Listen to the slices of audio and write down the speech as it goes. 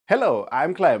Hello,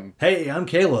 I'm Clem. Hey, I'm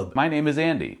Caleb. My name is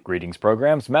Andy. Greetings,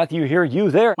 programs. Matthew here, you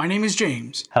there. My name is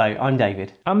James. Hello, I'm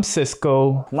David. I'm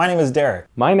Cisco. My name is Derek.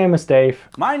 My name is Dave.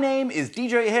 My name is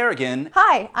DJ Harrigan.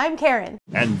 Hi, I'm Karen.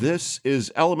 And this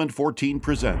is element14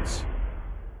 Presents.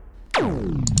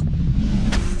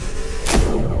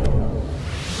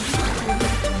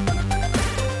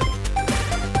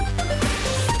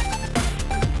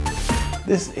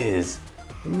 This is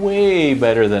way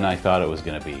better than I thought it was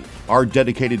going to be. Our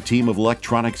dedicated team of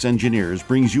electronics engineers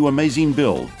brings you amazing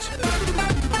builds.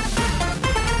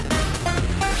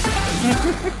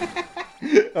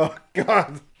 Oh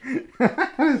God,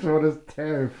 this one is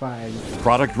terrifying.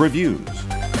 Product reviews.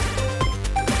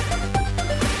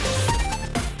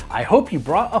 I hope you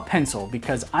brought a pencil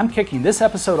because I'm kicking this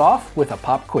episode off with a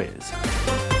pop quiz.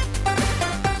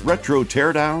 Retro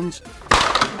teardowns.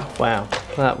 Wow,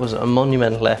 that was a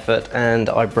monumental effort and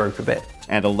I broke a bit.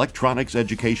 And electronics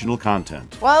educational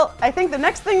content. Well, I think the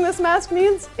next thing this mask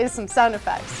needs is some sound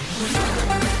effects.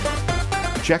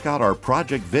 Check out our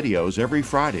project videos every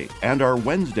Friday and our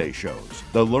Wednesday shows,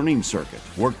 The Learning Circuit,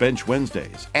 Workbench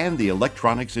Wednesdays, and the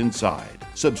Electronics Inside.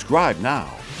 Subscribe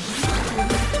now.